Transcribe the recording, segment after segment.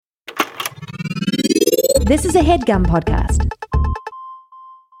This is a HeadGum podcast.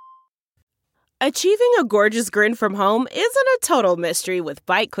 Achieving a gorgeous grin from home isn't a total mystery with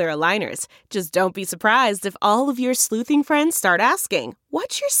Byte Clear aligners. Just don't be surprised if all of your sleuthing friends start asking,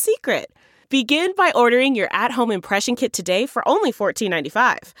 "What's your secret?" Begin by ordering your at-home impression kit today for only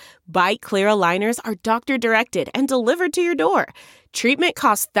 $14.95. Byte Clear aligners are doctor-directed and delivered to your door. Treatment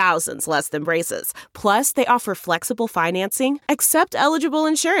costs thousands less than braces. Plus, they offer flexible financing, accept eligible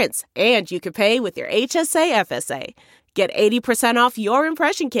insurance, and you can pay with your HSA FSA. Get 80% off your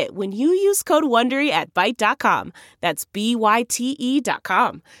impression kit when you use code WONDERY at Byte.com. That's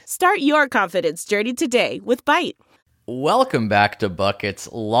BYTE.com. Start your confidence journey today with Byte. Welcome back to Buckets.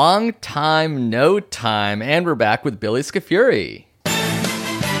 Long time, no time, and we're back with Billy Scafuri.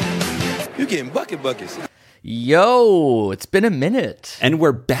 You're getting buckets. Yo, it's been a minute. And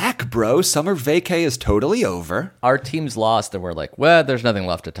we're back, bro. Summer vacay is totally over. Our team's lost, and we're like, well, there's nothing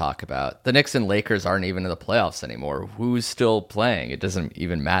left to talk about. The Knicks and Lakers aren't even in the playoffs anymore. Who's still playing? It doesn't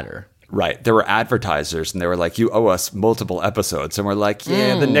even matter. Right. There were advertisers, and they were like, you owe us multiple episodes. And we're like,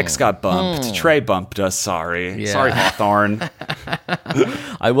 yeah, the Knicks got bumped. Trey bumped us. Sorry. Yeah. Sorry, Hawthorne.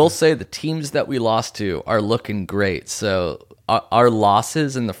 I will say the teams that we lost to are looking great. So our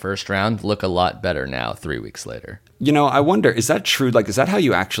losses in the first round look a lot better now, 3 weeks later. You know, I wonder, is that true? Like, is that how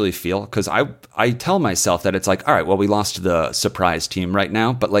you actually feel? Because I tell myself that it's like, all right, well, we lost to the surprise team right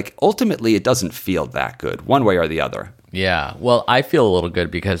now. But, like, ultimately, it doesn't feel that good, one way or the other. Yeah, well, I feel a little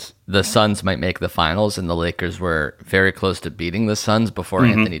good because the Suns might make the finals, and the Lakers were very close to beating the Suns before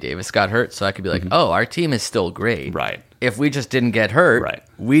Anthony Davis got hurt. So I could be like, oh, our team is still great. Right. If we just didn't get hurt,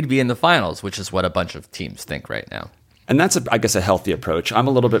 we'd be in the finals, which is what a bunch of teams think right now. And that's, I guess, a healthy approach. I'm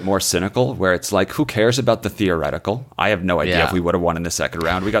a little bit more cynical, where it's like, who cares about the theoretical? I have no idea if we would have won in the second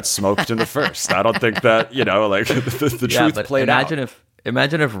round. We got smoked in the first. I don't think that, like, the truth played out.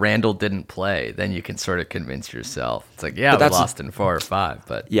 Imagine if Randall didn't play, then you can sort of convince yourself. It's like, yeah, we lost in 4 or 5,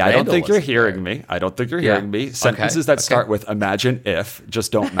 but yeah, I don't think you're hearing me. I don't think you're hearing me. Sentences that start with imagine if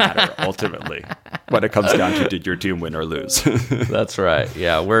just don't matter ultimately when it comes down to did your team win or lose. That's right.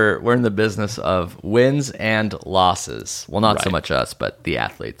 Yeah, we're in the business of wins and losses. Well, not so much us, but the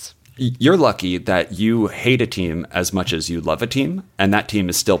athletes. You're lucky that you hate a team as much as you love a team, and that team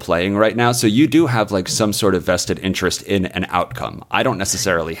is still playing right now. So you do have like some sort of vested interest in an outcome. I don't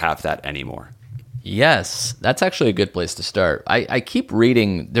necessarily have that anymore. Yes, that's actually a good place to start. I keep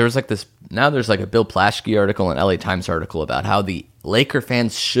reading. There's like a Bill Plaschke article and LA Times article about how the Laker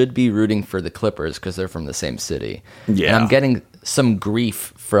fans should be rooting for the Clippers because they're from the same city. Yeah. And I'm getting some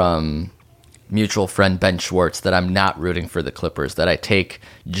grief from mutual friend Ben Schwartz that I'm not rooting for the Clippers, that I take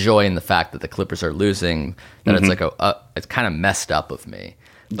joy in the fact that the Clippers are losing, that it's like it's kind of messed up of me.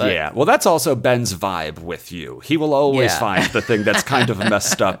 But, yeah, well, that's also Ben's vibe with you. He will always find the thing that's kind of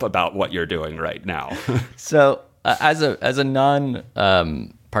messed up about what you're doing right now. So as a non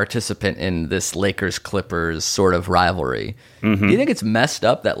participant in this Lakers-Clippers sort of rivalry, do you think it's messed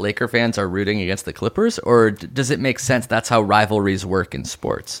up that Laker fans are rooting against the Clippers, or does it make sense that's how rivalries work in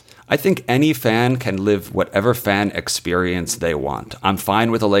sports? I think any fan can live whatever fan experience they want. I'm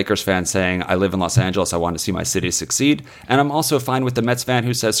fine with a Lakers fan saying, I live in Los Angeles, I want to see my city succeed. And I'm also fine with the Mets fan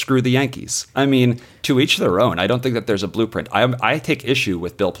who says, screw the Yankees. I mean, to each their own. I don't think that there's a blueprint. I take issue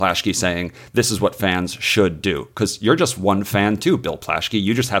with Bill Plaschke saying, this is what fans should do. Because you're just one fan too, Bill Plaschke.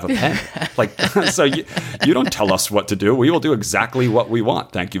 You just have a pen. So you don't tell us what to do. We will do exactly what we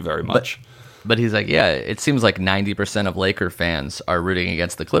want. Thank you very much. But he's like, yeah, it seems like 90% of Laker fans are rooting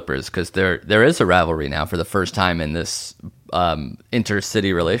against the Clippers because there is a rivalry now for the first time in this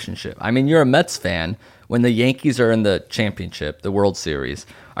intercity relationship. I mean, you're a Mets fan. When the Yankees are in the championship, the World Series,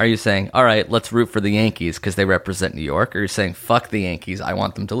 are you saying, all right, let's root for the Yankees because they represent New York? Or are you saying, fuck the Yankees, I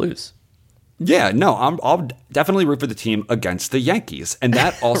want them to lose? Yeah, no, I'll definitely root for the team against the Yankees. And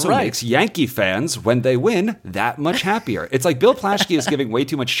that also makes Yankee fans, when they win, that much happier. It's like Bill Plaschke is giving way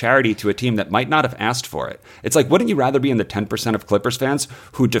too much charity to a team that might not have asked for it. It's like, wouldn't you rather be in the 10% of Clippers fans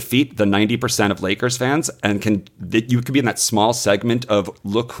who defeat the 90% of Lakers fans and you could be in that small segment of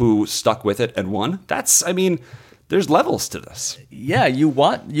look who stuck with it and won? There's levels to this. Yeah, you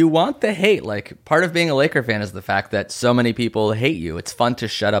want the hate. Like, part of being a Laker fan is the fact that so many people hate you. It's fun to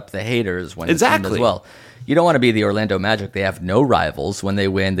shut up the haters when it's as well. You don't want to be the Orlando Magic. They have no rivals. When they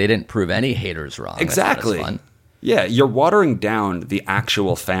win, they didn't prove any haters wrong. Exactly. That's fun. Yeah, you're watering down the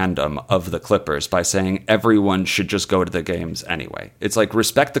actual fandom of the Clippers by saying everyone should just go to the games anyway. It's like,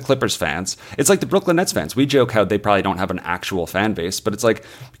 respect the Clippers fans. It's like the Brooklyn Nets fans. We joke how they probably don't have an actual fan base, but it's like,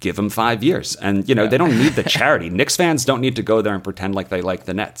 give them 5 years. And, they don't need the charity. Knicks fans don't need to go there and pretend like they like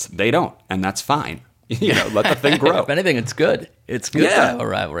the Nets. They don't, and that's fine. Let the thing grow. If anything, it's good. It's good to have a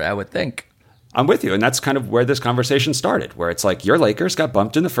rivalry, I would think. I'm with you. And that's kind of where this conversation started, where it's like your Lakers got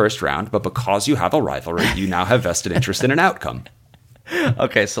bumped in the first round, but because you have a rivalry, you now have vested interest in an outcome.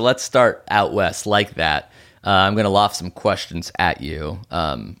 Okay, so let's start out west like that. I'm going to loft some questions at you.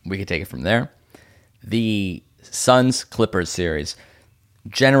 We can take it from there. The Suns-Clippers series.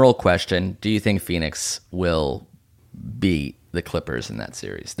 General question, do you think Phoenix will beat the Clippers in that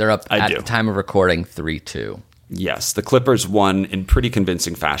series? They're up at the time of recording 3-2. Yes, the Clippers won in pretty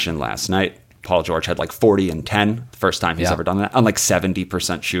convincing fashion last night. Paul George had like 40 and 10, first time he's ever done that, on like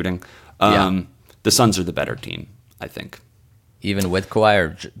 70% shooting. The Suns are the better team, I think. Even with Kawhi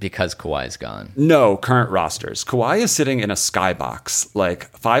or because Kawhi's gone? No, current rosters. Kawhi is sitting in a skybox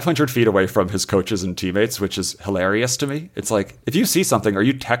like 500 feet away from his coaches and teammates, which is hilarious to me. It's like, if you see something, are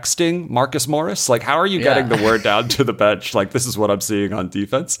you texting Marcus Morris? Like, how are you getting the word down to the bench? Like, this is what I'm seeing on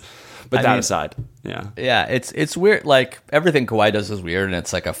defense. But aside, yeah, it's weird. Like everything Kawhi does is weird, and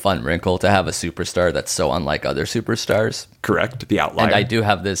it's like a fun wrinkle to have a superstar that's so unlike other superstars. Correct, the outlier. And I do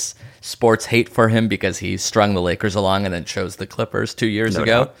have this sports hate for him because he strung the Lakers along and then chose the Clippers 2 years ago.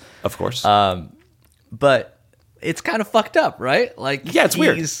 Doubt. Of course, but it's kind of fucked up, right? Like, yeah, it's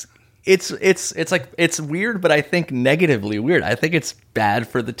weird. It's weird, but I think negatively weird. I think it's bad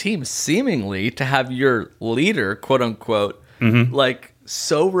for the team, seemingly, to have your leader, quote unquote, like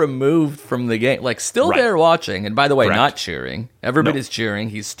so removed from the game, like still there watching. And by the way, not cheering. Everybody's cheering.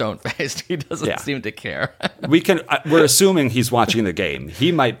 He's stone faced. He doesn't seem to care. We're assuming he's watching the game.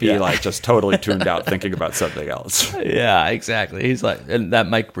 He might be like just totally tuned out, thinking about something else. Yeah, exactly. He's like, and that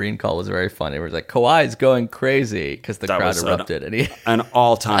Mike Breen call was very funny. Where it's like Kawhi's going crazy because the crowd erupted, and an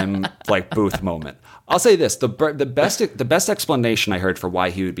all-time like booth moment. I'll say this: the best explanation I heard for why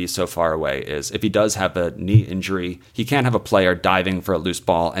he would be so far away is if he does have a knee injury, he can't have a player diving for a loose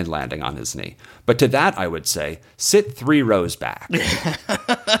ball and landing on his knee. But to that, I would say, sit 3 rows back,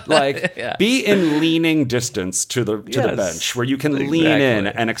 be in leaning distance to the bench where you can lean in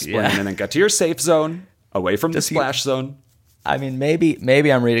and explain, and then get to your safe zone, away from the splash zone. I mean, maybe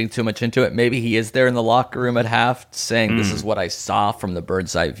I'm reading too much into it. Maybe he is there in the locker room at half saying, this is what I saw from the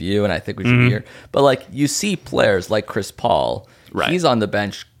bird's eye view, and I think we should be here. But, like, you see players like Chris Paul. He's on the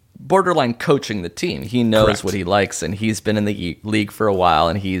bench, borderline coaching the team. He knows what he likes, and he's been in the league for a while,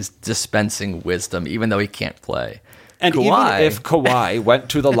 and he's dispensing wisdom, even though he can't play. And even if Kawhi went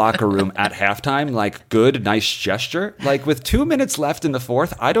to the locker room at halftime, like, good, nice gesture, like, with 2 minutes left in the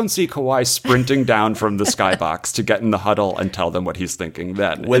fourth, I don't see Kawhi sprinting down from the skybox to get in the huddle and tell them what he's thinking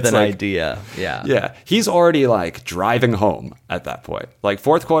then. With an idea, Yeah, he's already, like, driving home at that point. Like,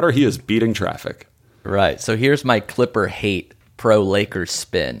 fourth quarter, he is beating traffic. Right, so here's my Clipper hate pro Lakers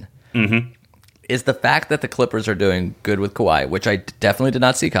spin. Is the fact that the Clippers are doing good with Kawhi, which I definitely did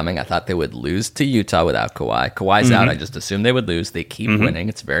not see coming. I thought they would lose to Utah without Kawhi. Kawhi's out. I just assumed they would lose. They keep winning.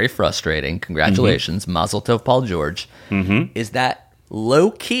 It's very frustrating. Congratulations. Mazel tov, Paul George. Is that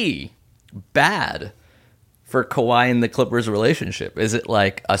low-key bad for Kawhi and the Clippers relationship? Is it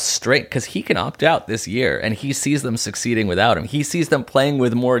like a straight, because he can opt out this year and he sees them succeeding without him. He sees them playing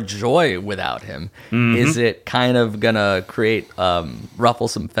with more joy without him. Is it kind of gonna create ruffle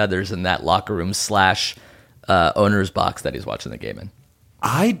some feathers in that locker room / owner's box that he's watching the game in?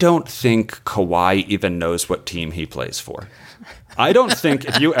 I don't think Kawhi even knows what team he plays for. I don't think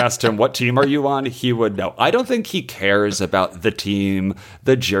if you asked him, what team are you on, he would know. I don't think he cares about the team,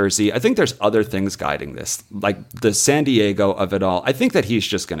 the jersey. I think there's other things guiding this, like the San Diego of it all. I think that he's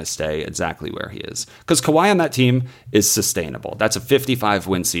just going to stay exactly where he is. Because Kawhi on that team is sustainable. That's a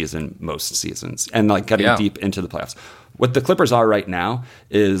 55-win season most seasons, and like getting deep into the playoffs. What the Clippers are right now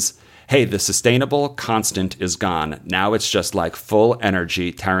is, hey, the sustainable constant is gone. Now it's just like full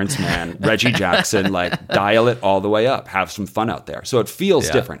energy, Terrence Mann, Reggie Jackson, like dial it all the way up. Have some fun out there. So it feels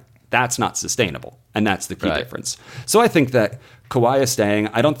different. That's not sustainable. And that's the key difference. So I think that Kawhi is staying.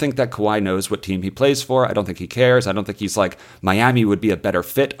 I don't think that Kawhi knows what team he plays for. I don't think he cares. I don't think he's like, Miami would be a better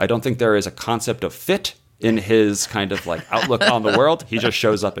fit. I don't think there is a concept of fit in his kind of like outlook on the world. He just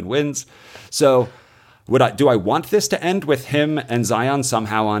shows up and wins. So do I want this to end with him and Zion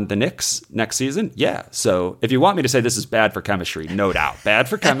somehow on the Knicks next season? Yeah. So if you want me to say this is bad for chemistry, no doubt. Bad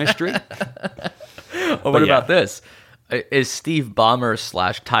for chemistry. Well, what about this? Is Steve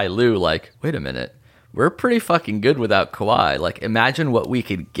Ballmer / Ty Lue like, wait a minute, we're pretty fucking good without Kawhi. Like, imagine what we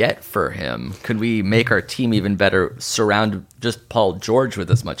could get for him. Could we make our team even better, surround just Paul George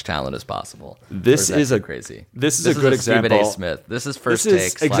with as much talent as possible? This is crazy. This is a good example. Stephen A. Smith. This is first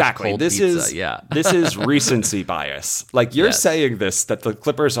take. Exactly. This pizza. This is recency bias. Like, you're saying this, that the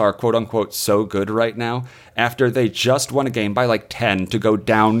Clippers are quote unquote so good right now after they just won a game by like 10 to go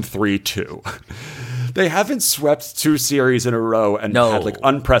down 3-2. They haven't swept 2 series in a row and had like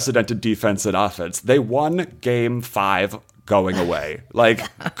unprecedented defense and offense. They won game 5 going away. Like,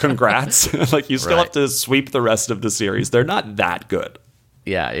 congrats. Like, you still have to sweep the rest of the series. They're not that good.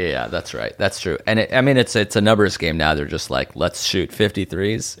 Yeah, that's right. That's true. And it's a numbers game now. They're just like, let's shoot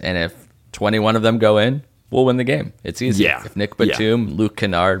 53s, and if 21 of them go in, we'll win the game. It's easy. Yeah. If Nick Batum, Luke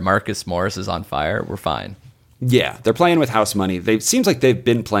Kennard, Marcus Morris is on fire, we're fine. Yeah, they're playing with house money. Seems like they've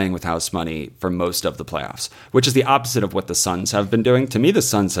been playing with house money for most of the playoffs, which is the opposite of what the Suns have been doing. To me, the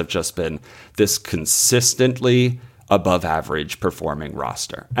Suns have just been this consistently above average performing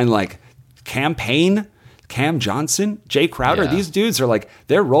roster. And like Cam Payne, Cam Johnson, Jay Crowder, these dudes are like,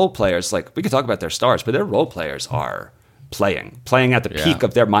 they're role players. Like, we could talk about their stars, but their role players are playing at the peak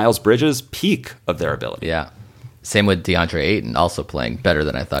of their Miles Bridges, peak of their ability. Yeah. Same with DeAndre Ayton, also playing better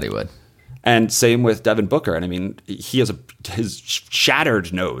than I thought he would. And same with Devin Booker. And I mean, he has his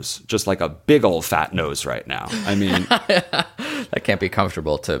shattered nose, just like a big old fat nose right now. I mean, that can't be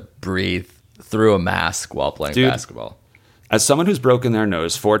comfortable to breathe through a mask while playing basketball. As someone who's broken their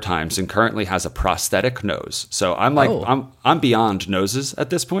nose 4 times and currently has a prosthetic nose, so I'm like, I'm beyond noses at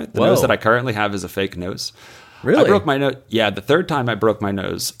this point. The nose that I currently have is a fake nose. Really? I broke my nose. Yeah, the 3rd time I broke my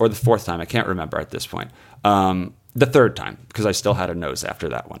nose, or the 4th time, I can't remember at this point. The 3rd time, because I still had a nose after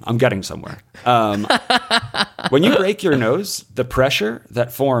that one. I'm getting somewhere. When you break your nose, the pressure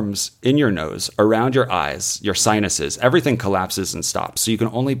that forms in your nose, around your eyes, your sinuses, everything collapses and stops. So you can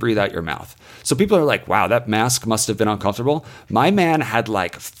only breathe out your mouth. So people are like, wow, that mask must have been uncomfortable. My man had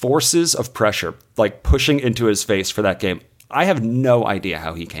like forces of pressure, like pushing into his face for that game. I have no idea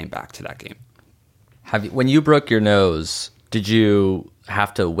how he came back to that game. When you broke your nose, did you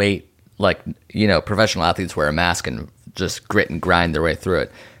have to wait? Like, you know, professional athletes wear a mask and just grit and grind their way through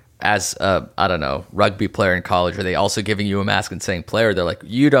it. As a, I don't know, rugby player in college, are they also giving you a mask and saying player? They're like,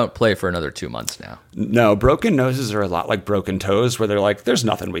 you don't play for another 2 months now. No, broken noses are a lot like broken toes, where they're like, there's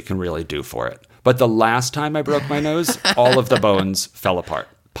nothing we can really do for it. But the last time I broke my nose, all of the bones fell apart.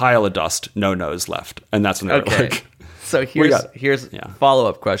 Pile of dust, no nose left. And that's when they were like... So here's a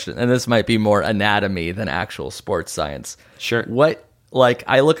follow-up question, and this might be more anatomy than actual sports science. Sure. Like,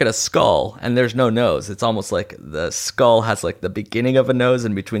 I look at a skull and there's no nose. It's almost like the skull has like the beginning of a nose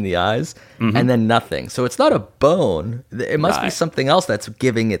in between the eyes and then nothing. So it's not a bone. It must be something else that's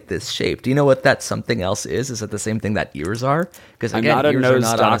giving it this shape. Do you know what that something else is? Is it the same thing that ears are? Because I'm not a nose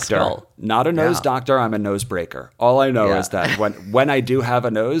doctor. Not a nose doctor. I'm a nose breaker. All I know is that when I do have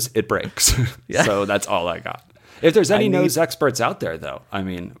a nose, it breaks. So that's all I got. If there's any nose experts out there, though, I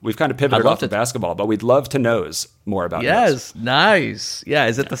mean, we've kind of pivoted off to basketball, but we'd love to nose more about nose. Yes, nice. Yeah,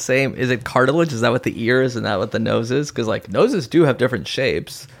 is it the same? Is it cartilage? Is that what the ear is and that what the nose is? Because, like, noses do have different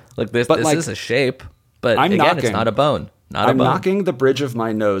shapes. Like, this is a shape, but it's not a bone. I'm knocking the bridge of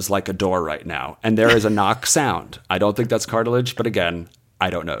my nose like a door right now, and there is a knock sound. I don't think that's cartilage, but again, I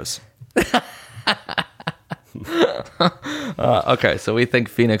don't nose. Okay, so we think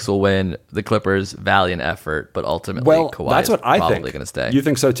Phoenix will win. The Clippers, valiant effort, but ultimately Kawhi that's what I probably think. Going to stay. You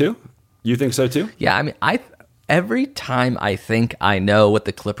think so too? Yeah, I mean, every time I think I know what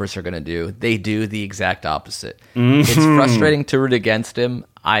the Clippers are going to do, they do the exact opposite. It's frustrating to root against him.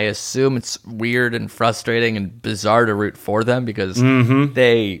 I assume it's weird and frustrating and bizarre to root for them because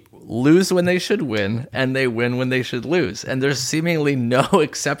they lose when they should win and they win when they should lose. And there's seemingly no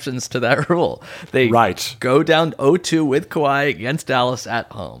exceptions to that rule. They go down 0-2 with Kawhi against Dallas at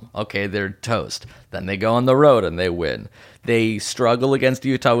home. Okay, they're toast. Then they go on the road and they win. They struggle against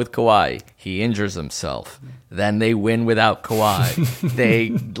Utah with Kawhi. He injures himself. Then they win without Kawhi.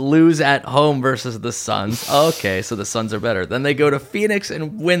 They lose at home versus the Suns. Okay, so the Suns are better. Then they go to Phoenix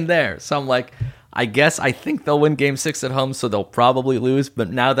and win there. So I'm like, I think they'll win Game 6 at home, so they'll probably lose. But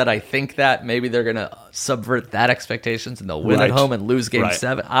now that I think that, maybe they're going to subvert that expectations and they'll win at home and lose Game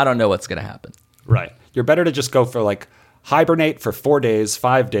 7. I don't know what's going to happen. Right. You're better to just go for like hibernate for 4 days,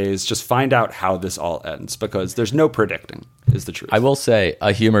 5 days, just find out how this all ends because there's no predicting is the truth. I will say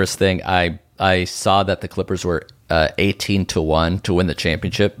a humorous thing. I saw that the Clippers were 18-1 to win the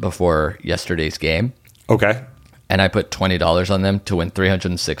championship before yesterday's game. Okay. And I put $20 on them to win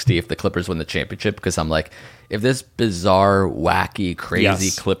 $360 if the Clippers win the championship because I'm like, if this bizarre, wacky,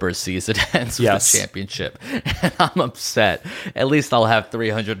 crazy Clippers season ends with a championship and I'm upset, at least I'll have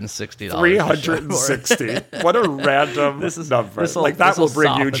 $360. $360. What a random number. That will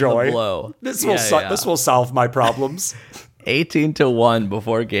bring you joy. This will solve my problems. 18-1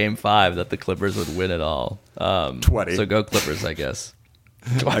 before Game 5 that the Clippers would win it all. 20. So go Clippers, I guess.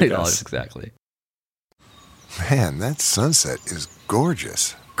 $20 exactly. Man, that sunset is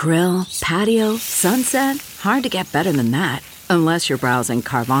gorgeous. Grill, patio, sunset. Hard to get better than that. Unless you're browsing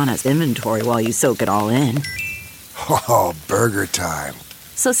Carvana's inventory while you soak it all in. Oh, burger time.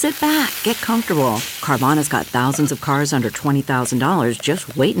 So sit back, get comfortable. Carvana's got thousands of cars under $20,000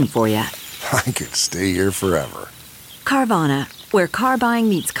 just waiting for you. I could stay here forever. Carvana, where car buying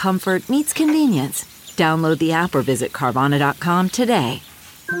meets comfort meets convenience. Download the app or visit Carvana.com today.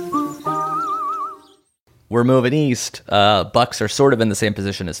 We're moving east. Bucks are sort of in the same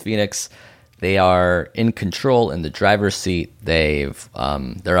position as Phoenix. They are in control in the driver's seat. They're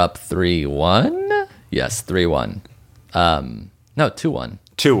up 3-1. Yes, 3-1. No, 2-1.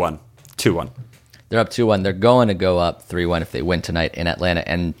 2-1. They're up 2-1. They're going to go up 3-1 if they win tonight in Atlanta.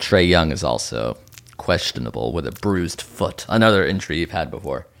 And Trae Young is also questionable with a bruised foot. Another injury you've had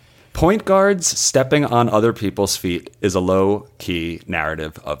before. Point guards stepping on other people's feet is a low-key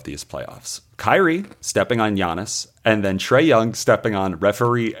narrative of these playoffs. Kyrie stepping on Giannis, and then Trae Young stepping on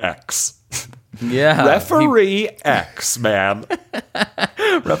referee X. Yeah. Referee X, man.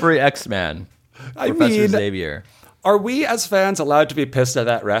 Referee X-Man. Professor Xavier. Are we as fans allowed to be pissed at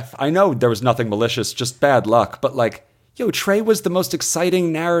that ref? I know there was nothing malicious, just bad luck, but like, yo, Trae was the most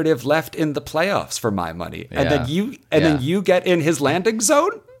exciting narrative left in the playoffs for my money. And then you get in his landing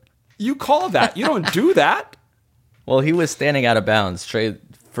zone? You call that. You don't do that. Well, he was standing out of bounds. Trae,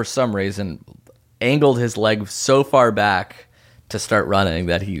 for some reason, angled his leg so far back to start running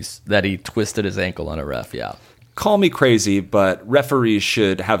that he twisted his ankle on a ref. Yeah. Call me crazy, but referees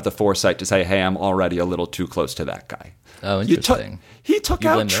should have the foresight to say, hey, I'm already a little too close to that guy. Oh, interesting. He took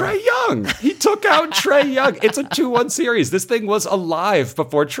out Trae Young. He took out Trae Young. It's a 2-1 series. This thing was alive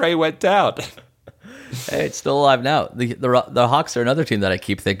before Trae went down. Hey, it's still alive now. The Hawks are another team that I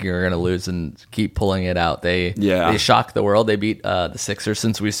keep thinking are going to lose and keep pulling it out. They shocked the world. They beat the Sixers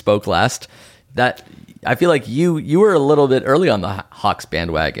since we spoke last. That I feel like you were a little bit early on the Hawks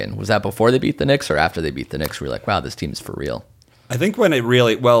bandwagon. Was that before they beat the Knicks or after they beat the Knicks? We were like, wow, this team's for real. I think when it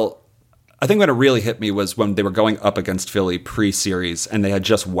really hit me was when they were going up against Philly pre-series and they had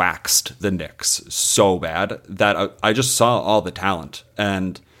just waxed the Knicks so bad that I just saw all the talent.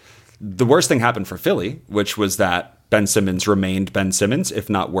 And the worst thing happened for Philly, which was that Ben Simmons remained Ben Simmons, if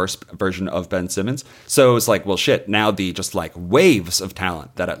not worse version of Ben Simmons. So it was like, well, shit, now the just like waves of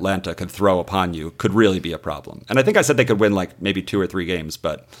talent that Atlanta could throw upon you could really be a problem. And I think I said they could win like maybe 2 or 3 games,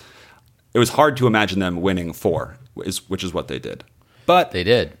 but it was hard to imagine them winning 4, which is what they did. But they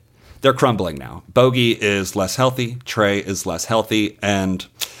did. They're crumbling now. Bogey is less healthy. Trae is less healthy. And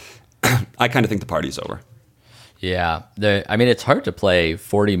I kind of think the party's over. Yeah. It's hard to play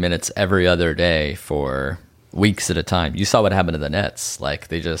 40 minutes every other day for weeks at a time. You saw what happened to the Nets. Like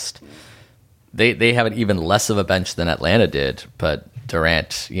they have an even less of a bench than Atlanta did, but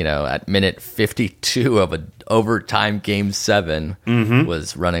Durant, at minute 52 of an overtime game 7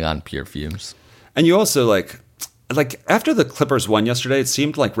 was running on pure fumes. And you also like after the Clippers won yesterday, it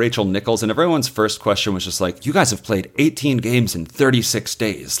seemed like Rachel Nichols and everyone's first question was just like, you guys have played 18 games in 36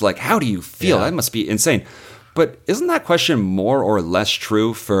 days. Like, how do you feel? Yeah. That must be insane. But isn't that question more or less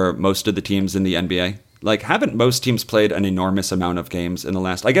true for most of the teams in the NBA? Like, haven't most teams played an enormous amount of games in the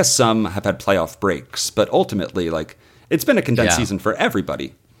last? I guess some have had playoff breaks, but ultimately, like, it's been a condensed season for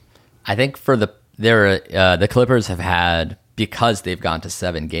everybody. I think for the Clippers have had, because they've gone to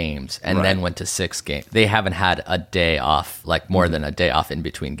 7 games and then went to 6 games, they haven't had a day off, like more than a day off in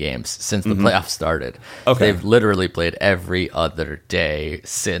between games since the playoffs started. Okay. They've literally played every other day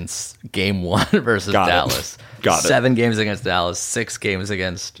since game 1 versus Dallas. Got it. 7 games against Dallas, 6 games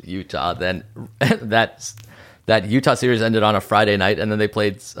against Utah. Then that Utah series ended on a Friday night, and then they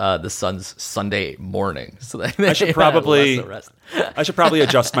played the Suns Sunday morning. So I should probably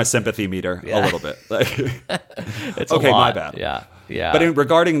adjust my sympathy meter a little bit. It's okay, a lot. my bad. Yeah. But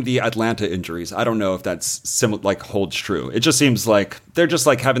regarding the Atlanta injuries, I don't know if that's holds true. It just seems like they're just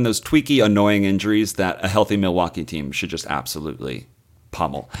like having those tweaky, annoying injuries that a healthy Milwaukee team should just absolutely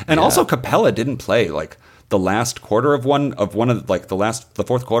pummel. And also, Capella didn't play like the last quarter of the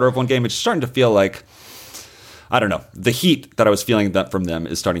fourth quarter of one game. It's starting to feel like, I don't know, the heat that I was feeling from them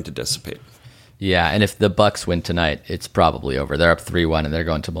is starting to dissipate. Yeah, and if the Bucks win tonight, it's probably over. They're up 3-1, and they're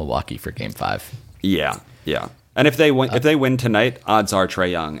going to Milwaukee for Game 5. Yeah. And if they win tonight, odds are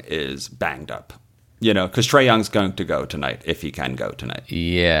Trae Young is banged up. Because Trae Young's going to go tonight if he can go tonight.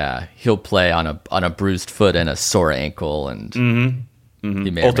 Yeah, he'll play on a bruised foot and a sore ankle, and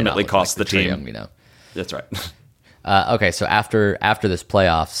he may ultimately cost like the team. Young, That's right. Okay, so after this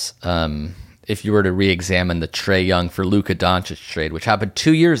playoffs, if you were to re-examine the Trae Young for Luka Doncic trade, which happened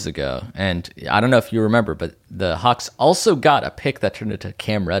 2 years ago, and I don't know if you remember, but the Hawks also got a pick that turned into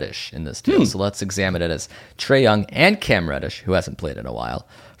Cam Reddish in this deal. So let's examine it as Trae Young and Cam Reddish, who hasn't played in a while,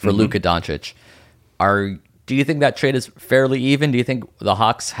 for Luka Doncic. Do Do you think that trade is fairly even? Do you think the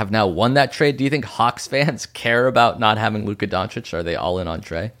Hawks have now won that trade? Do you think Hawks fans care about not having Luka Doncic? Are they all in on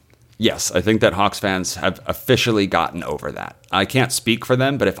Trae? Yes, I think that Hawks fans have officially gotten over that. I can't speak for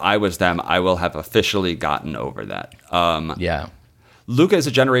them, but if I was them, I will have officially gotten over that. Yeah. Luka is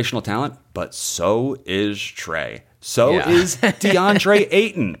a generational talent, but so is Trae. So is DeAndre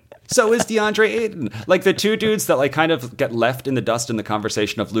Ayton. So is DeAndre Ayton. Like, the two dudes that like kind of get left in the dust in the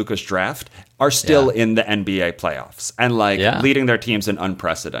conversation of Luka's draft are still in the NBA playoffs and like leading their teams in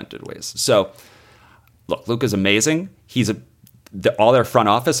unprecedented ways. So, look, Luka's amazing. All their front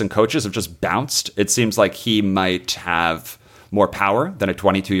office and coaches have just bounced. It seems like he might have more power than a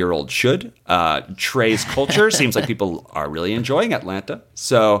 22-year-old should. Trae's culture seems like people are really enjoying Atlanta.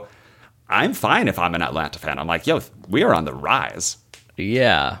 So I'm fine if I'm an Atlanta fan. I'm like, yo, we are on the rise.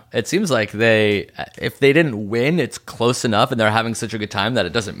 Yeah, it seems like if they didn't win, it's close enough and they're having such a good time that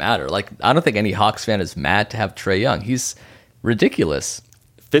it doesn't matter. Like, I don't think any Hawks fan is mad to have Trae Young. He's ridiculous.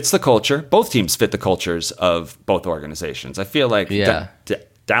 Fits the culture. Both teams fit the cultures of both organizations. I feel like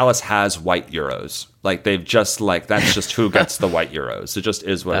Dallas has white Euros. Like, they've just like, that's just who gets the white Euros. It just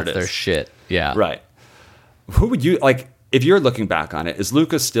is what it is. That's their shit. Yeah. Right. Who would you like, if you're looking back on it, is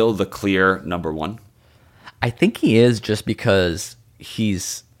Luka still the clear number one? I think he is, just because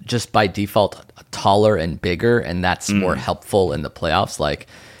he's just by default taller and bigger, and that's more helpful in the playoffs. Like,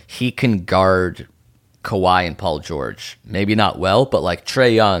 he can guard Kawhi and Paul George. Maybe not well, but like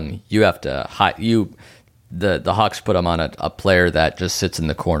Trae Young, you have to the Hawks put him on a player that just sits in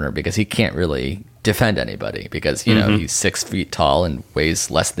the corner because he can't really defend anybody because, you know, he's 6 feet tall and weighs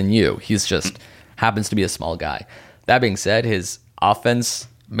less than you. He's just happens to be a small guy. That being said, his offense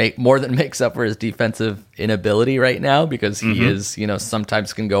more than makes up for his defensive inability right now, because he is, you know,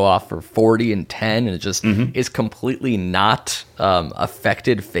 sometimes can go off for 40 and 10 and it just is completely not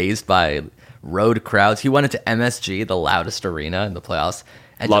phased by road crowds. He went into MSG, the loudest arena in the playoffs,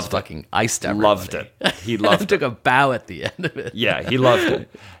 and Loved just it. fucking iced everybody. Loved it. He loved it. Took a bow at the end of it. Yeah, he loved it.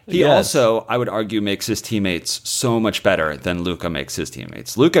 He also, I would argue, makes his teammates so much better than Luka makes his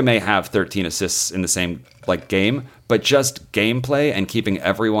teammates. Luka may have 13 assists in the same like game, but just gameplay and keeping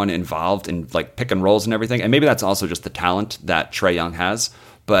everyone involved in like pick and rolls and everything. And maybe that's also just the talent that Trae Young has,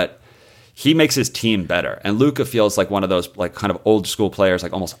 but he makes his team better. And Luka feels like one of those like kind of old school players,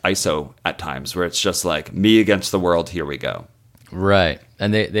 like almost ISO at times, where it's just like me against the world. Here we go. Right.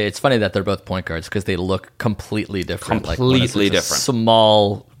 And it's funny that they're both point guards because they look completely different. Completely like different.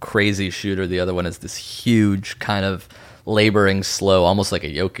 Small, crazy shooter. The other one is this huge, kind of laboring, slow, almost like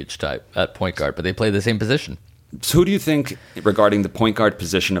a Jokic type at point guard, but they play the same position. So who do you think, regarding the point guard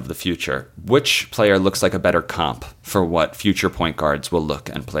position of the future, which player looks like a better comp for what future point guards will look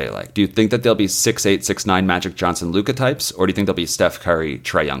and play like? Do you think that they'll be 6'8", 6'9", Magic Johnson, Luka types, or do you think they'll be Steph Curry,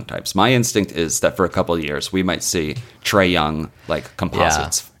 Trae Young types? My instinct is that for a couple of years, we might see Trae Young like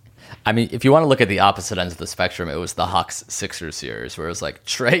composites. Yeah. I mean, if you want to look at the opposite ends of the spectrum, it was the Hawks-Sixers series, where it was like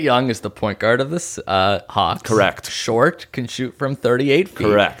Trae Young is the point guard of the Hawks. Correct. Short, can shoot from 38 feet.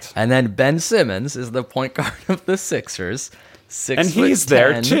 Correct. And then Ben Simmons is the point guard of the Sixers. 6'10". And he's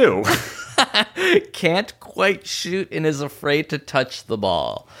there too. Can't quite shoot and is afraid to touch the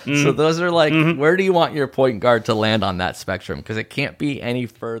ball. So those are like, where do you want your point guard to land on that spectrum? Because it can't be any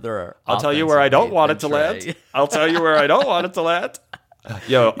further. I'll tell you where I don't want it to land. I'll tell you where I don't want it to land.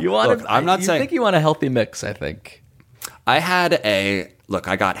 Yo, you want look, I'm not saying. I think you want a healthy mix, I think. I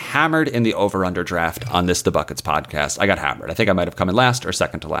got hammered in the over-under draft on this The Buckets podcast. I got hammered. I think I might have come in last or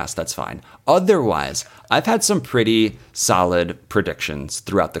second to last. That's fine. Otherwise, I've had some pretty solid predictions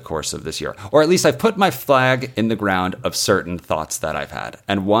throughout the course of this year. Or at least I've put my flag in the ground of certain thoughts that I've had.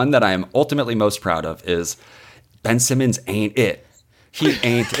 And one that I am ultimately most proud of is Ben Simmons ain't it. He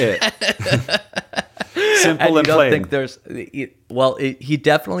ain't it. Simple and plain. He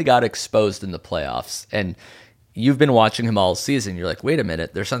definitely got exposed in the playoffs, and you've been watching him all season. You're like, wait a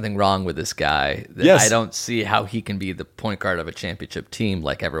minute, there's something wrong with this guy. Yes. I don't see how he can be the point guard of a championship team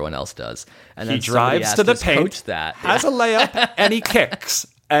like everyone else does. And then he drives to the paint, coach has a layup, and he kicks.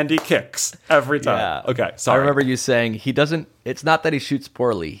 And he kicks every time. Yeah. Okay, sorry. I remember you saying he doesn't. It's not that he shoots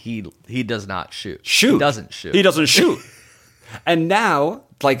poorly. He does not shoot. He doesn't shoot. He doesn't shoot. And now,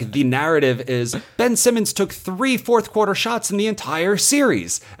 like, the narrative is Ben Simmons took 3 fourth-quarter shots in the entire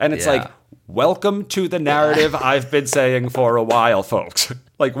series. And it's like, welcome to the narrative I've been saying for a while, folks.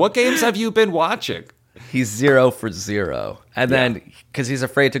 Like, what games have you been watching? He's 0 for 0. And then, because he's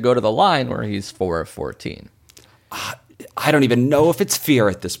afraid to go to the line where he's 4 of 14. I don't even know if it's fear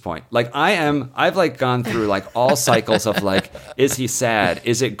at this point. Like, I've like gone through like all cycles of like, is he sad?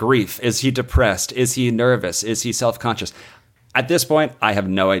 Is it grief? Is he depressed? Is he nervous? Is he self-conscious? At this point, I have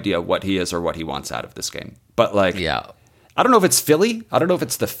no idea what he is or what he wants out of this game. But like, Yeah. I don't know if it's Philly. I don't know if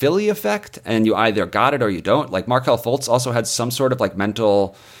it's the Philly effect, and you either got it or you don't. Like Markelle Fultz also had some sort of like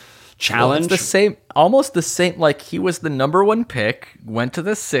mental challenge. Well, it's the same, almost the same. Like he was the number 1 pick, went to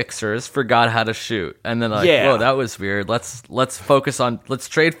the Sixers, forgot how to shoot, and then like, whoa, that was weird. Let's trade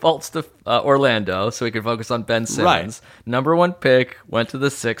Fultz to Orlando so we can focus on Ben Simmons. Right. Number 1 pick, went to the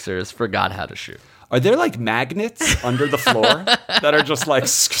Sixers, forgot how to shoot. Are there like magnets under the floor that are just like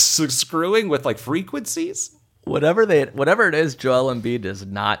screwing with like frequencies? Whatever it is, Joel Embiid does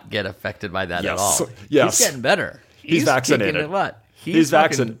not get affected by that at all. Yes. He's getting better. He's vaccinated. kicking it what? He's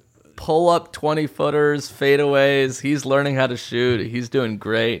vaccinated. Pull up 20-footers, fadeaways. He's learning how to shoot. He's doing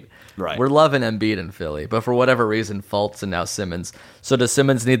great. Right. We're loving Embiid in Philly, but for whatever reason, Fultz and now Simmons. So does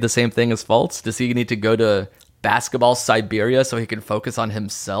Simmons need the same thing as Fultz? Does he need to go to basketball Siberia so he can focus on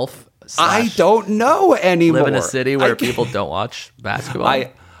himself? I don't know anymore. Live in a city where people don't watch basketball?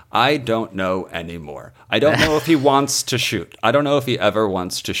 I don't know anymore. I don't know if he wants to shoot. I don't know if he ever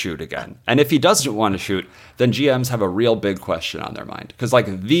wants to shoot again. And if he doesn't want to shoot, then GMs have a real big question on their mind. Because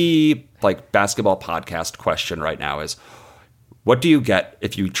the basketball podcast question right now is, what do you get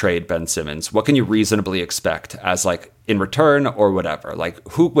if you trade Ben Simmons? What can you reasonably expect as like in return or whatever? Like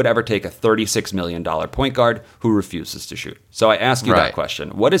who would ever take a $36 million point guard who refuses to shoot? So I ask you that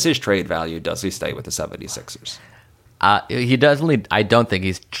question. What is his trade value? Does he stay with the 76ers? He doesn't. I don't think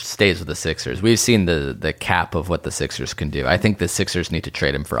he stays with the Sixers. We've seen the cap of what the Sixers can do. I think the Sixers need to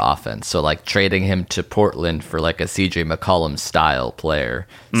trade him for offense. So like trading him to Portland for like a CJ McCollum style player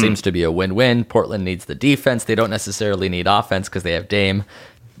seems to be a win-win. Portland needs the defense. They don't necessarily need offense because they have Dame.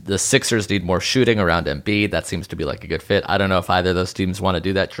 The Sixers need more shooting around Embiid. That seems to be like a good fit. I don't know if either of those teams want to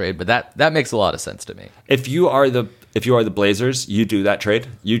do that trade, but that makes a lot of sense to me. If you are the Blazers, you do that trade.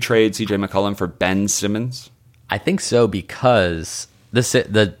 You trade CJ McCollum for Ben Simmons. I think so because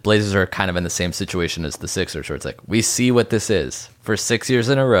the Blazers are kind of in the same situation as the Sixers, where it's like, we see what this is. For 6 years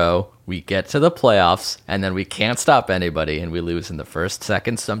in a row, we get to the playoffs, and then we can't stop anybody, and we lose in the first,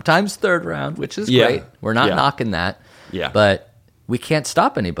 second, sometimes third round, which is great. We're not knocking that. Yeah. But we can't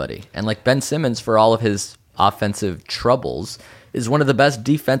stop anybody. And like Ben Simmons, for all of his offensive troubles, is one of the best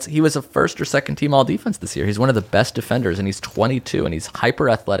defense. He was a first or second team all defense this year. He's one of the best defenders, and he's 22, and he's hyper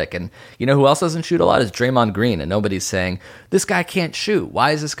athletic. And you know who else doesn't shoot a lot is Draymond Green, and nobody's saying, this guy can't shoot.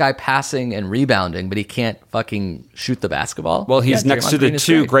 Why is this guy passing and rebounding, but he can't fucking shoot the basketball? Well, he's next to the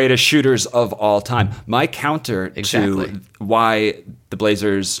two greatest shooters of all time. My counter to why the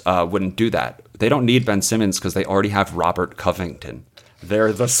Blazers wouldn't do that, they don't need Ben Simmons because they already have Robert Covington.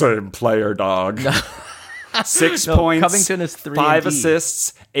 They're the same player, dog. 6 points, Covington is 3 5 and D.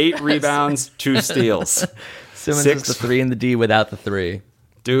 assists, 8 rebounds, 2 steals. Simmons is the 3 and the D without the 3.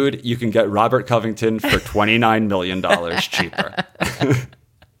 Dude, you can get Robert Covington for $29 million cheaper.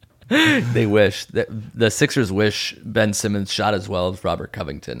 They wish. The Sixers wish Ben Simmons shot as well as Robert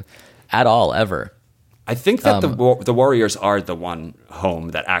Covington at all, ever. I think that the Warriors are the one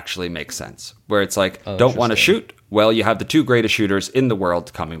home that actually makes sense, where it's like, don't want to shoot? Well, you have the 2 greatest shooters in the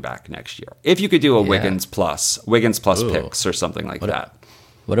world coming back next year. If you could do a Wiggins plus picks or something like that.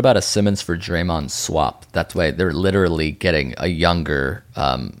 What about a Simmons for Draymond swap? That's why they're literally getting a younger,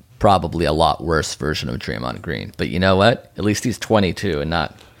 probably a lot worse version of Draymond Green. But you know what? At least he's 22 and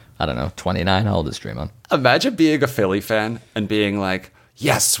not, 29. How old is Draymond? Imagine being a Philly fan and being like,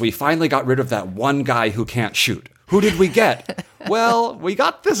 yes, we finally got rid of that one guy who can't shoot. Who did we get? Well, we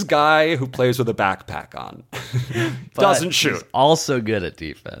got this guy who plays with a backpack on. Doesn't shoot. He's also good at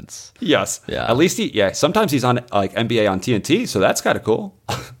defense. Yes. Yeah. At least sometimes he's on like NBA on TNT, so that's kind of cool.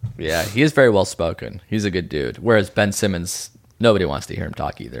 Yeah, he is very well spoken. He's a good dude. Whereas Ben Simmons, nobody wants to hear him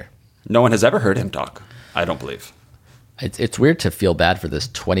talk either. No one has ever heard him talk, I don't believe. It's weird to feel bad for this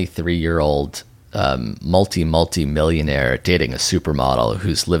 23-year-old multi-millionaire dating a supermodel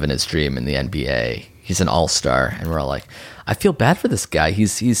who's living his dream in the NBA. He's an all-star, and we're all like, I feel bad for this guy.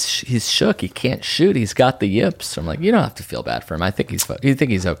 He's shook. He can't shoot. He's got the yips. I'm like, you don't have to feel bad for him. I think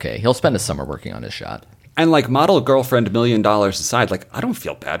he's okay. He'll spend a summer working on his shot. And like model girlfriend $1 million aside, like I don't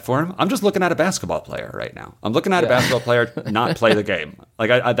feel bad for him. I'm just looking at a basketball player right now. I'm looking at a basketball player not play the game. Like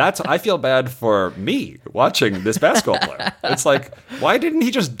I feel bad for me watching this basketball player. It's like, why didn't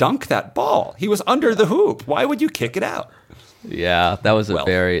he just dunk that ball? He was under the hoop. Why would you kick it out? Yeah,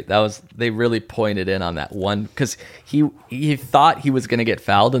 they really pointed in on that one because he thought he was going to get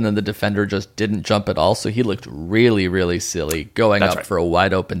fouled and then the defender just didn't jump at all. So he looked really, really silly going up for a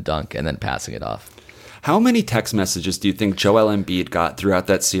wide open dunk and then passing it off. How many text messages do you think Joel Embiid got throughout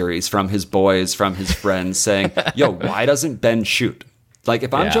that series from his boys, from his friends saying, yo, why doesn't Ben shoot? Like,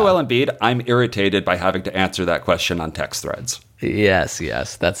 if I'm Yeah. Joel Embiid, I'm irritated by having to answer that question on text threads. Yes,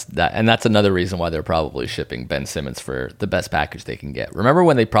 that's that, and that's another reason why they're probably shipping Ben Simmons for the best package they can get. Remember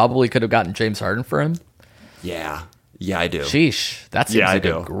when they probably could have gotten James Harden for him? Yeah. Yeah, I do. Sheesh, that seems Yeah, I like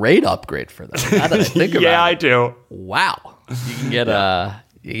do. a great upgrade for them. Now that I think about Yeah, I it, do. wow, you can get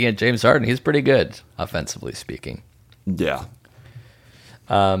you can get James Harden. He's pretty good offensively speaking. Yeah.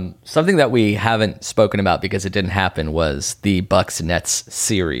 Something that we haven't spoken about because it didn't happen was the Bucks Nets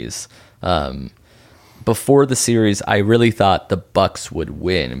series. Before the series, I really thought the Bucks would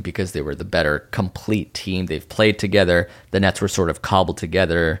win because they were the better complete team. They've played together. The Nets were sort of cobbled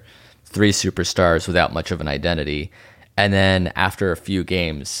together, 3 superstars without much of an identity. And then after a few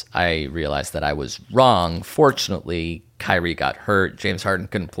games, I realized that I was wrong. Fortunately, Kyrie got hurt. James Harden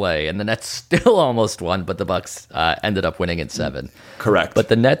couldn't play, and the Nets still almost won, but the Bucks ended up winning in 7. Correct. But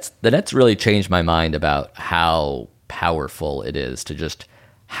the Nets really changed my mind about how powerful it is to just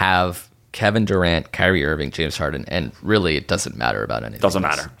have Kevin Durant, Kyrie Irving, James Harden, and really it doesn't matter about anything. Doesn't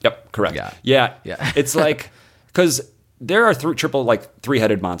else. matter. Yep, correct. Yeah. Yeah. It's like, because there are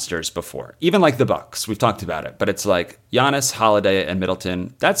three-headed monsters before. Even like the Bucks, we've talked about it. But it's like Giannis, Holiday, and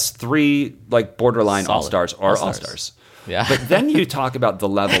Middleton. That's 3 like borderline Solid. all-stars or All-stars. all-stars. Yeah. But then you talk about the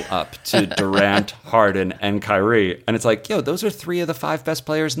level up to Durant, Harden, and Kyrie, and it's like, yo, those are 3 of the 5 best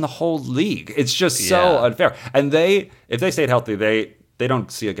players in the whole league. It's just so Yeah. unfair. And if they stayed healthy, they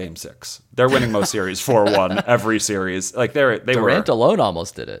don't see a game 6. They're winning most series 4-1 every series. Like they Durant were alone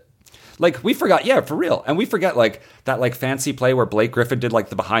almost did it. like, we forgot, yeah, for real. And we forget like that like fancy play where Blake Griffin did like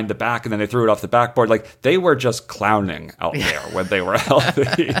the behind the back and then they threw it off the backboard. Like they were just clowning out there when they were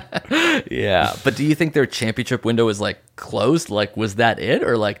healthy. Yeah, but do you think their championship window is like closed? Like, was that it,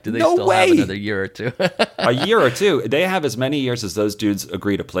 or like, do they No still way. have another year or two? A year or two. They have as many years as those dudes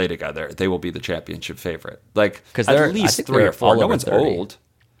agree to play together. They will be the championship favorite. Like, 'Cause they're- at I least think 3 or they're 4. all No over one's 30. old.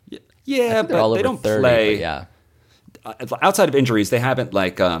 Yeah, They're all but they over don't 30, play. but yeah. Outside of injuries, they haven't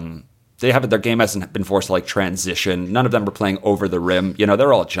like their game hasn't been forced to like transition. None of them are playing over the rim. You know,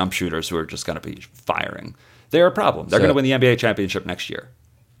 they're all jump shooters who are just going to be firing. They're a problem. They're So- going to win the NBA championship next year.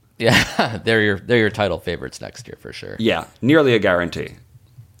 Yeah, they're your title favorites next year for sure. Yeah, nearly a guarantee.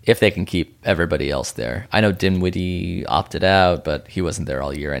 If they can keep everybody else there. I know Dinwiddie opted out, but he wasn't there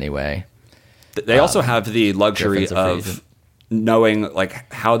all year anyway. They also have the luxury Griffin's a free of agent. knowing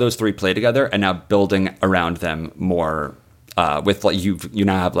like how those 3 play together and now building around them more with like you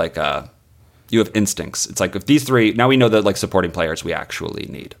now have like you have instincts. It's like if these 3 now we know the like supporting players we actually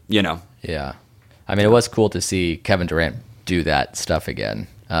need, you know. Yeah. I mean, it was cool to see Kevin Durant do that stuff again.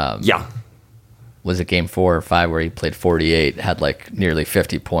 Yeah. Was it game 4 or 5 where he played 48, had like nearly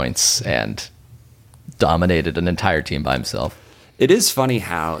 50 points, and dominated an entire team by himself? It is funny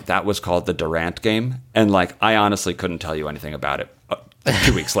how that was called the Durant game, and like I honestly couldn't tell you anything about it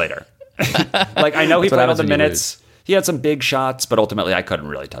 2 weeks later. Like I know he That's what played all happens the when you minutes. He had some big shots, but ultimately I couldn't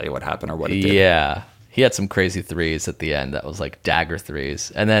really tell you what happened or what it did. Yeah. He had some crazy threes at the end that was like dagger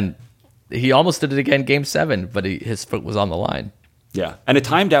threes. And then he almost did it again game 7, but his foot was on the line. Yeah, and it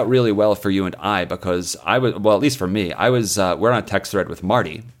timed out really well for you and I because I was, well, at least for me, I was, we're on a text thread with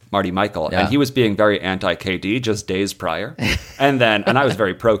Marty Michael, Yeah. and he was being very anti-KD just days prior. And I was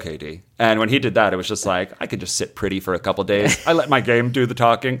very pro-KD. And when he did that, it was just like, I could just sit pretty for a couple days. I let my game do the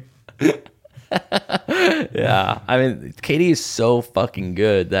talking. Yeah. I mean, KD is so fucking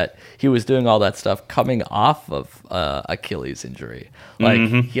good that he was doing all that stuff coming off of Achilles injury. Like,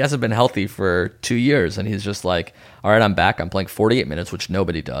 he hasn't been healthy for 2 years, and he's just like, all right, I'm back. I'm playing 48 minutes, which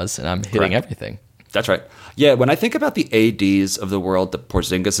nobody does, and I'm hitting Correct. everything. That's right. Yeah, when I think about the ADs of the world, the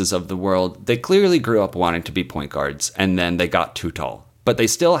Porzingises of the world, they clearly grew up wanting to be point guards, and then they got too tall. But they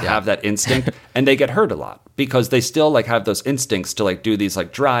still have that instinct, and they get hurt a lot because they still like have those instincts to like do these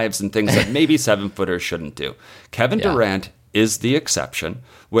like drives and things that maybe 7-footers shouldn't do. Kevin Durant is the exception,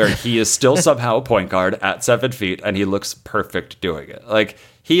 where he is still somehow a point guard at 7 feet, and he looks perfect doing it. Like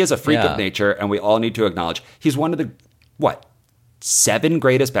he is a freak of nature, and we all need to acknowledge he's one of the 7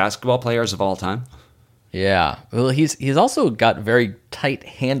 greatest basketball players of all time. Yeah. Well, he's also got very tight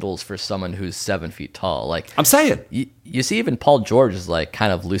handles for someone who's 7 feet tall. Like, I'm saying. you see even Paul George is like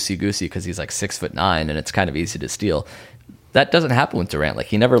kind of loosey-goosey because he's like 6'9", and it's kind of easy to steal. That doesn't happen with Durant. Like,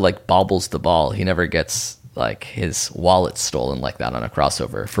 he never like bobbles the ball. He never gets like his wallet stolen like that on a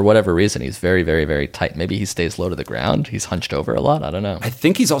crossover. For whatever reason, he's very, very, very tight. Maybe he stays low to the ground. He's hunched over a lot. I don't know. I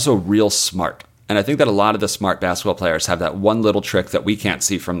think he's also real smart. And I think that a lot of the smart basketball players have that one little trick that we can't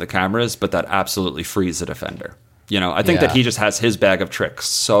see from the cameras, but that absolutely frees a defender. You know, I think that he just has his bag of tricks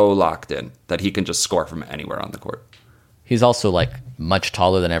so locked in that he can just score from anywhere on the court. He's also like much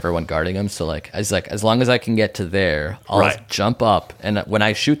taller than everyone guarding him. So like, as long as I can get to there, I'll jump up. And when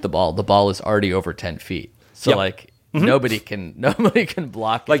I shoot the ball is already over 10 feet. So like nobody can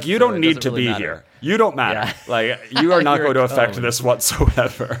block. Like you don't need to be here. You don't matter. Yeah. Like you are not going to affect this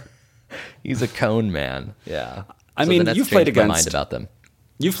whatsoever. He's a cone man. Yeah. I mean, you've played against my mind about them.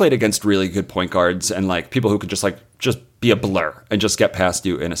 You've played against really good point guards and like people who could just be a blur and just get past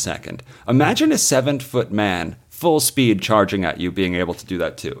you in a second. Imagine a 7-foot man full speed charging at you being able to do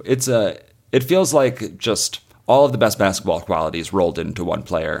that too. It feels like just all of the best basketball qualities rolled into one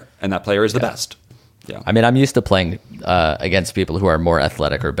player, and that player is the best. Yeah. I mean, I'm used to playing against people who are more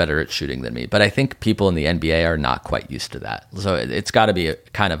athletic or better at shooting than me, but I think people in the NBA are not quite used to that. So it's got to be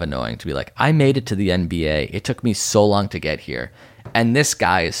kind of annoying to be like, I made it to the NBA. It took me so long to get here. And this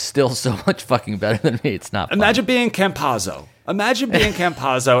guy is still so much fucking better than me. It's not fun. Imagine being Campazzo. And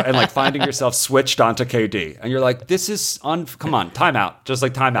like finding yourself switched onto KD. And you're like, this is come on, timeout. Just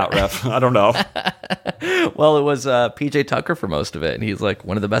like timeout, ref. I don't know. Well, it was PJ Tucker for most of it. And he's like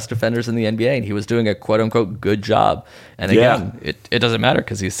one of the best defenders in the NBA. And he was doing a quote unquote good job. And again, it doesn't matter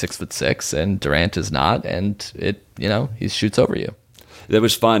because he's 6'6" and Durant is not. And he shoots over you. It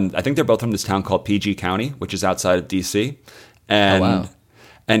was fun. I think they're both from this town called PG County, which is outside of DC. And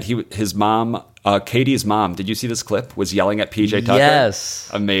his mom, Katie's mom, did you see this clip? Was yelling at PJ Tucker? Yes.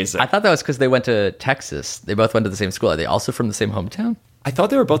 Amazing. I thought that was because they went to Texas. They both went to the same school. Are they also from the same hometown? I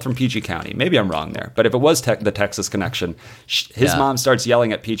thought they were both from PG County. Maybe I'm wrong there. But if it was the Texas connection, his mom starts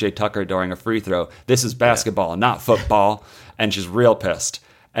yelling at PJ Tucker during a free throw. This is basketball, not football. And she's real pissed.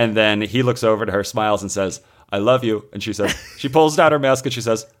 And then he looks over to her, smiles, and says, I love you. And she pulls down her mask and she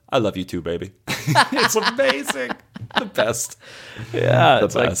says, I love you too, baby. It's amazing. The best. Yeah,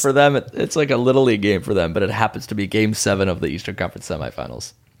 it's like for them, it's like a Little League game for them, but it happens to be Game 7 of the Eastern Conference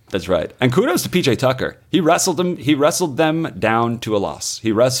semifinals. That's right. And kudos to PJ Tucker. He wrestled them down to a loss.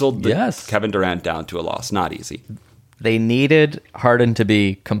 He wrestled Kevin Durant down to a loss. Not easy. They needed Harden to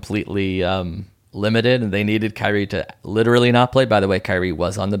be completely limited, and they needed Kyrie to literally not play. By the way, Kyrie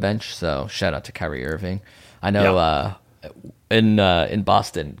was on the bench, so shout out to Kyrie Irving. I know in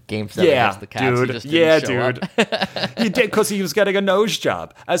Boston, Game 7 against the Cavs, dude. He just didn't show up. He did because he was getting a nose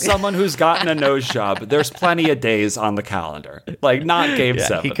job. As someone who's gotten a nose job, there's plenty of days on the calendar. Like not Game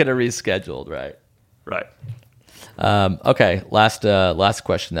 7. He could have rescheduled, right? Right. Okay, last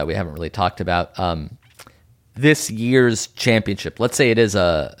question that we haven't really talked about. This year's championship, let's say it is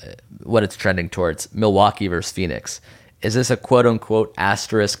what it's trending towards, Milwaukee versus Phoenix. Is this a quote-unquote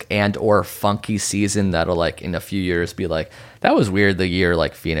asterisk and or funky season that'll, like, in a few years be like, that was weird the year,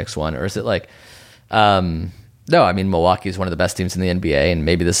 like, Phoenix won? Or is it like, no, I mean, Milwaukee is one of the best teams in the NBA, and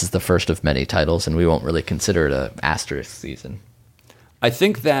maybe this is the first of many titles, and we won't really consider it an asterisk season. I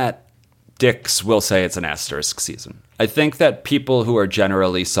think that Dicks will say it's an asterisk season. I think that people who are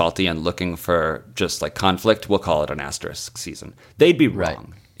generally salty and looking for just, like, conflict will call it an asterisk season. They'd be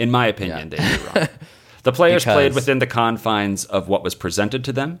wrong. Right. In my opinion, they'd be wrong. The players played within the confines of what was presented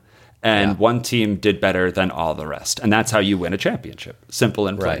to them, and one team did better than all the rest. And that's how you win a championship. Simple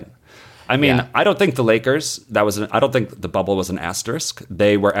and plain. Right. I mean, I don't think the Lakers, I don't think the bubble was an asterisk.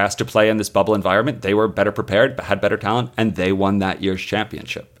 They were asked to play in this bubble environment. They were better prepared, had better talent, and they won that year's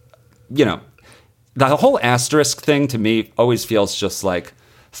championship. You know, the whole asterisk thing to me always feels just like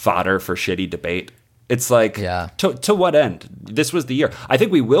fodder for shitty debate. It's like, to what end? This was the year. I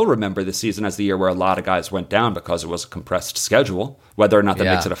think we will remember this season as the year where a lot of guys went down because it was a compressed schedule. Whether or not that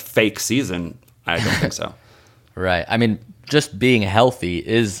makes it a fake season, I don't think so. Right. I mean, just being healthy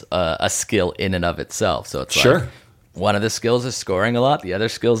is a skill in and of itself. So it's like, one of the skills is scoring a lot. The other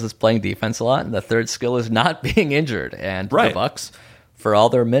skills is playing defense a lot. And the third skill is not being injured. And the Bucks, for all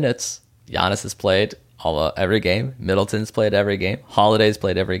their minutes, Giannis has played every game. Middleton's played every game. Holiday's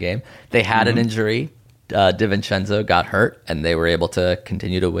played every game. They had an injury. DiVincenzo got hurt, and they were able to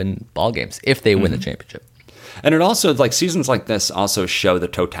continue to win ball games if they win the championship. And it also, like, seasons like this also show the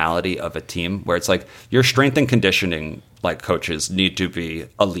totality of a team, where it's like your strength and conditioning, like, coaches need to be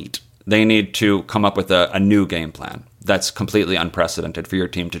elite. They need to come up with a new game plan that's completely unprecedented for your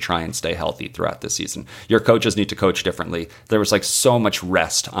team to try and stay healthy throughout the season. Your coaches need to coach differently. There was, like, so much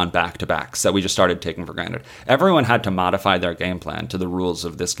rest on back-to-backs that we just started taking for granted. Everyone had to modify their game plan to the rules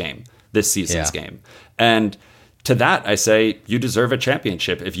of this game, this season's game. And to that, I say, you deserve a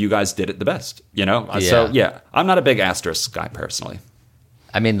championship if you guys did it the best, you know? So, I'm not a big asterisk guy personally.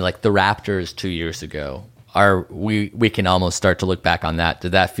 I mean, like, the Raptors 2 years ago, we can almost start to look back on that.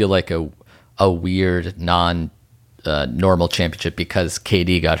 Did that feel like a weird, normal championship because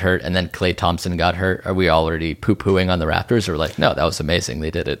KD got hurt and then Klay Thompson got hurt? Are we already poo-pooing on the Raptors? Or like, no, that was amazing. They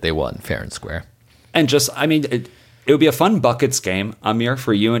did it. They won fair and square. And just, I mean, It would be a fun buckets game, Amir,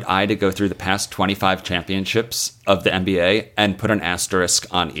 for you and I to go through the past 25 championships of the NBA and put an asterisk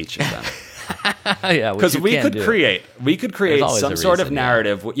on each of them. Yeah, because we could create some sort of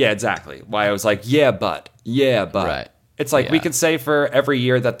narrative. Yeah, exactly. Why I was like, but. Right. It's like we could say for every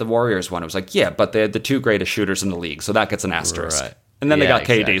year that the Warriors won, it was like, but they had the two greatest shooters in the league, so that gets an asterisk. Right. And then they got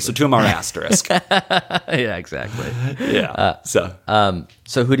KD, so two more asterisk. Yeah, exactly. Yeah. So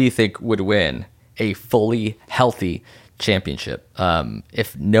who do you think would win a fully healthy championship?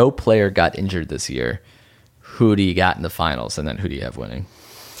 If no player got injured this year, who do you got in the finals, and then who do you have winning?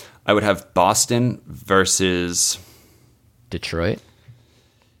 I would have Boston versus Detroit.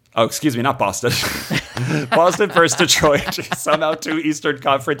 Oh, excuse me, not Boston. Boston versus Detroit. Somehow two Eastern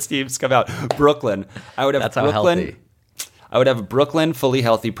Conference teams come out. Brooklyn. I would have That's Brooklyn. how healthy. I would have Brooklyn fully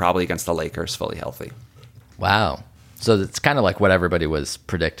healthy, probably against the Lakers fully healthy. Wow. So it's kind of like what everybody was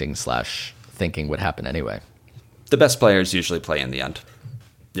predicting / thinking would happen anyway. The best players usually play in the end.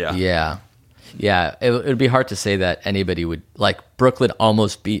 Yeah. Yeah. It would be hard to say that anybody would, like, Brooklyn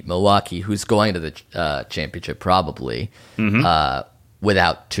almost beat Milwaukee, who's going to the championship probably,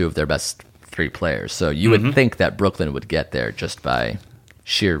 without two of their best three players. So you would think that Brooklyn would get there just by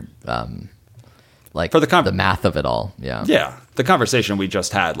sheer, For the math of it all. Yeah. Yeah. The conversation we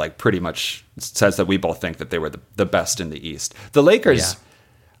just had, like, pretty much says that we both think that they were the best in the East. The Lakers,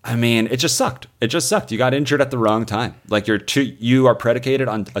 I mean, it just sucked. It just sucked. You got injured at the wrong time. Like, you are predicated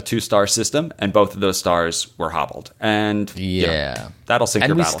on a 2-star system, and both of those stars were hobbled. And that'll sink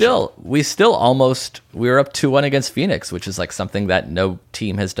your battleship. We were up 2-1 against Phoenix, which is like something that no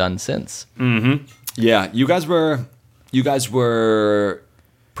team has done since. Mm-hmm. Yeah, you guys were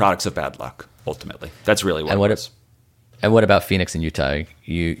products of bad luck. Ultimately, that's really what it was. And what about Phoenix and Utah?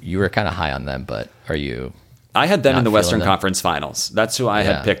 You were kind of high on them, but are you? I had them in the Western Conference Finals. That's who I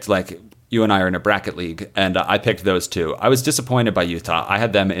had picked. Like, you and I are in a bracket league, and I picked those two. I was disappointed by Utah. I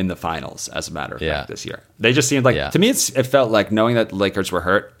had them in the finals, as a matter of fact, this year. They just seemed like, to me, it felt like, knowing that the Lakers were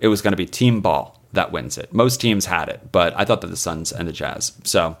hurt, it was going to be team ball that wins it. Most teams had it, but I thought that the Suns and the Jazz.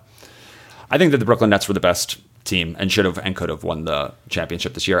 So I think that the Brooklyn Nets were the best team and should have and could have won the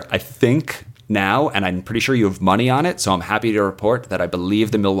championship this year. I think now, and I'm pretty sure you have money on it, so I'm happy to report that I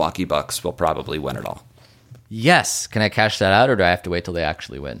believe the Milwaukee Bucks will probably win it all. Yes. Can I cash that out, or do I have to wait till they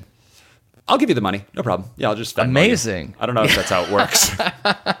actually win? I'll give you the money. No problem. Yeah, I'll just spend Amazing. money. I don't know if that's how it works.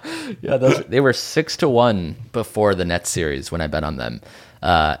 They were 6-1 before the Nets series when I bet on them.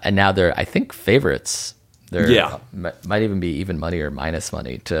 And now they're, I think, favorites. Might even be even money or minus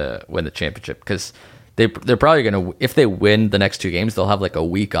money to win the championship, because they're probably going to, if they win the next 2 games, they'll have like a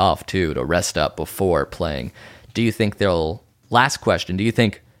week off too to rest up before playing. Do you think last question, do you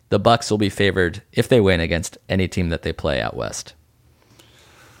think the Bucks will be favored if they win against any team that they play out west?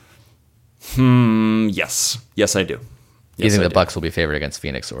 Yes. Yes, I do. You think the Bucks will be favored against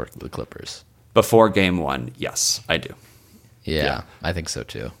Phoenix or the Clippers? Before game 1, yes, I do. Yeah, I think so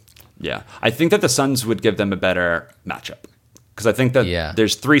too. Yeah. I think that the Suns would give them a better matchup, because I think that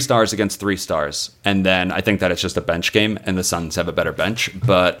there's 3 stars against 3 stars, and then I think that it's just a bench game, and the Suns have a better bench,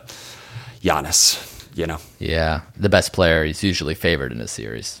 but Giannis, Yeah, the best player is usually favored in a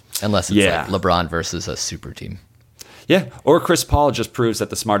series, unless it's like LeBron versus a super team. Yeah, or Chris Paul just proves that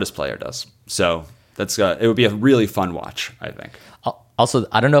the smartest player does. So that's it would be a really fun watch, I think. Also,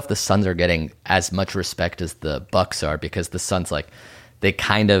 I don't know if the Suns are getting as much respect as the Bucks are, because the Suns, like, they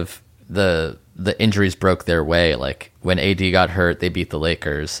kind of, the injuries broke their way. Like, when AD got hurt, they beat the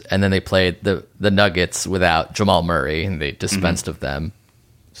Lakers, and then they played the Nuggets without Jamal Murray, and they dispensed of them.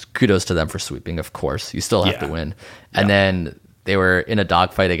 Kudos to them for sweeping, of course. You still have to win. And then they were in a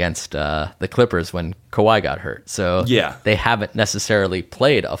dogfight against the Clippers when Kawhi got hurt. So they haven't necessarily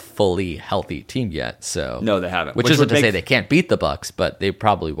played a fully healthy team yet. So no, they haven't. Which isn't to say they can't beat the Bucks, but they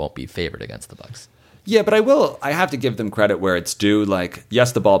probably won't be favored against the Bucks. Yeah, but I have to give them credit where it's due. Like,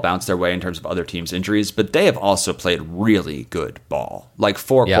 yes, the ball bounced their way in terms of other teams' injuries, but they have also played really good ball. Like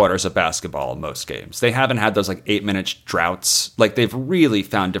 4 quarters of basketball in most games. They haven't had those like 8-minute droughts. Like, they've really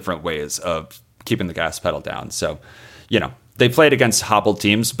found different ways of keeping the gas pedal down. So, they played against hobbled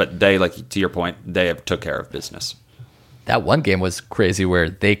teams, but they, like, to your point, they have took care of business. That one game was crazy where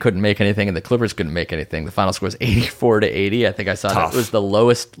they couldn't make anything and the Clippers couldn't make anything. The final score was 84-80. I think I saw that. It was the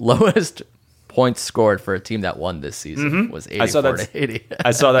lowest points scored for a team that won this season was 84-80.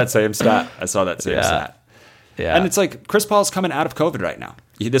 I saw that same stat. Stat. Yeah. And it's like, Chris Paul's coming out of COVID right now.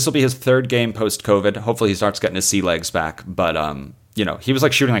 This will be his 3rd game post-COVID. Hopefully he starts getting his sea legs back. But, he was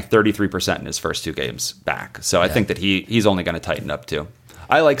like shooting like 33% in his first 2 games back. So I think that he's only going to tighten up too.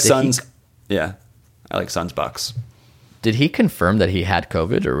 I like Suns. I like Suns Bucks. Did he confirm that he had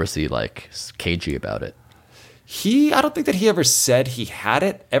COVID, or was he like cagey about it? I don't think that he ever said he had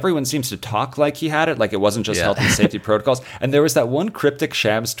it. Everyone seems to talk like he had it, like it wasn't just health and safety protocols. And there was that one cryptic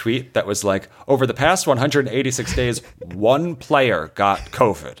Shams tweet that was like, over the past 186 days, one player got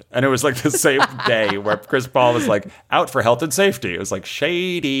COVID. And it was like the same day where Chris Paul was like, out for health and safety. It was like,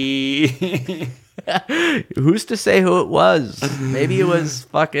 shady. Who's to say who it was? Maybe it was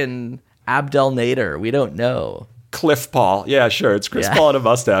fucking Abdel Nader. We don't know. Cliff Paul. Yeah, sure. It's Chris Paul and a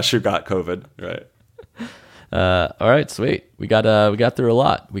mustache who got COVID. Right. All right, sweet. We got through a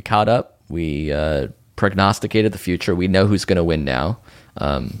lot. We caught up. We prognosticated the future. We know who's going to win now.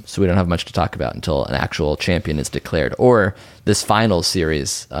 So we don't have much to talk about until an actual champion is declared, or this final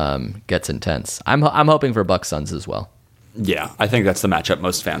series gets intense. I'm hoping for Bucks Suns as well. Yeah, I think that's the matchup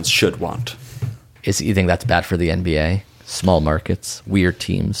most fans should want. You think that's bad for the NBA? Small markets, weird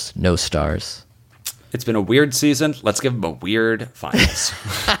teams, no stars. It's been a weird season. Let's give them a weird finals.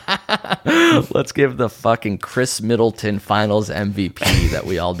 Let's give the fucking Chris Middleton finals MVP that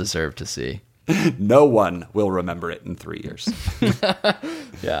we all deserve to see. No one will remember it in 3 years.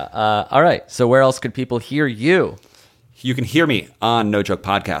 Yeah. All right. So where else could people hear you? You can hear me on No Joke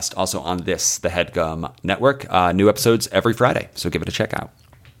Podcast, also on the HeadGum Network. New episodes every Friday, so give it a check out.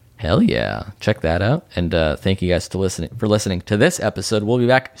 Hell yeah. Check that out. And thank you guys for listening to this episode. We'll be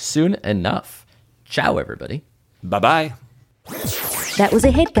back soon enough. Ciao, everybody. Bye-bye. That was a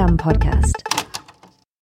HeadGum podcast.